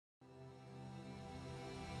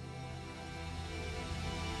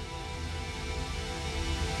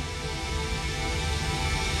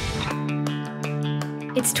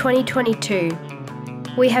It's 2022.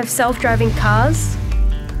 We have self-driving cars,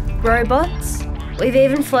 robots, we've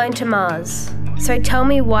even flown to Mars. So tell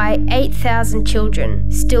me why 8,000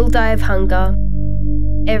 children still die of hunger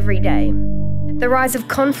every day. The rise of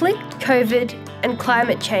conflict, COVID, and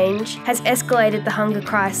climate change has escalated the hunger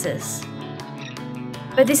crisis.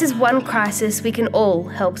 But this is one crisis we can all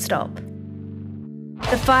help stop.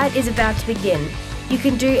 The fight is about to begin. You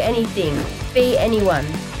can do anything, be anyone.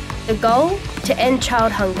 The goal? To end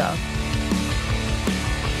child hunger.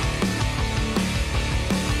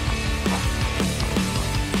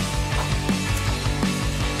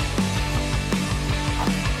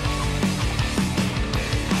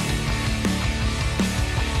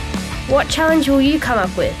 What challenge will you come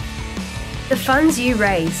up with? The funds you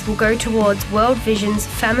raise will go towards World Vision's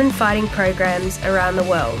famine-fighting programs around the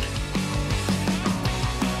world.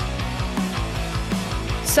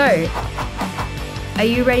 So, are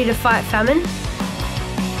you ready to fight famine?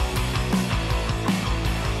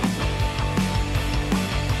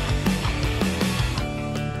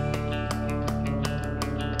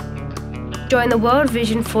 Join the World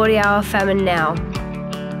Vision 40-hour famine now.